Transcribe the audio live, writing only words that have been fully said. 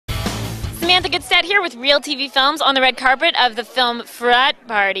Samantha Goodstead here with Real TV Films on the red carpet of the film Frat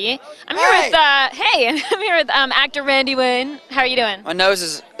Party. I'm here with, I'm here with actor Randy Wayne. How are you doing? My nose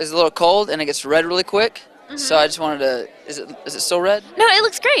is a little cold and it gets red really quick. So I just wanted to, is it still red? No, it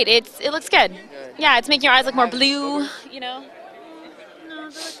looks great. It looks good. Yeah, it's making your eyes look more blue, you know. No,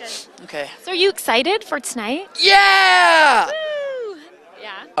 they look good. Okay. So are you excited for tonight? Yeah! Woo!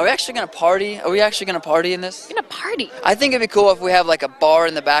 Yeah. Are we actually gonna party? Are we actually gonna party in this? We're gonna party. I think it'd be cool if we have like a bar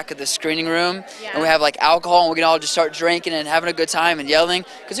in the back of the screening room and we have like alcohol and we can all just start drinking and having a good time and yelling.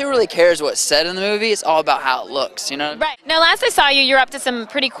 Because who really cares what's said in the movie? It's all about how it looks, you know? Right. Now, last I saw you, you're up to some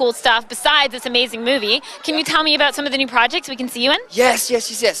pretty cool stuff besides this amazing movie. Can you tell me about some of the new projects we can see you in? Yes.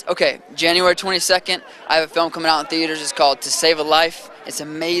 Okay, January 22nd, I have a film coming out in theaters. It's called To Save a Life. It's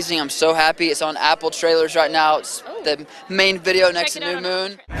amazing. I'm so happy. It's on Apple trailers right now. It's the main video next to New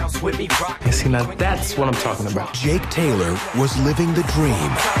Moon. You see, now that's what I'm talking about. Jake Taylor was living the dream.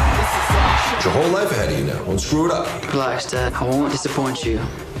 Your whole life ahead of you now. Don't screw it up. Relax, Dad. I won't disappoint you.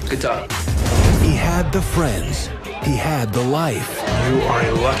 Good talk. He had the friends. He had the life. You are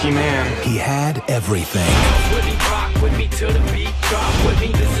a lucky man. He had everything.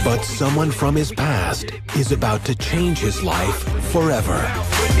 But someone from his past is about to change his life forever.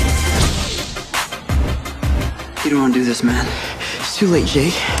 You don't want to do this, man. It's too late,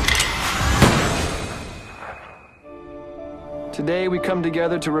 Jake. Today we come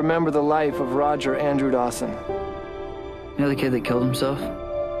together to remember the life of Roger Andrew Dawson. You know the kid that killed himself?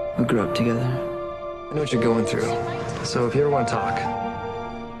 We grew up together. I know what you're going through, so if you ever want to talk.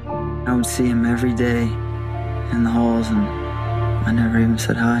 I would see him every day in the halls, and I never even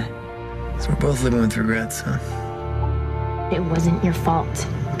said hi. So we're both living with regrets, huh? It wasn't your fault.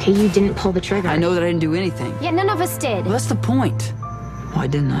 Okay, you didn't pull the trigger. I know that I didn't do anything. Yeah, none of us did. Well, that's the point. Why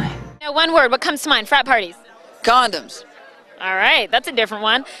didn't I? Now, one word. What comes to mind? Frat parties. Condoms. All right, that's a different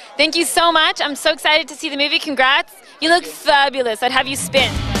one. Thank you so much. I'm so excited to see the movie. Congrats. You look fabulous. I'd have you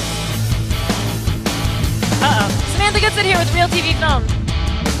spin. Samantha Goodstead here with Real TV Films.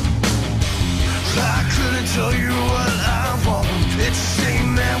 I couldn't tell you what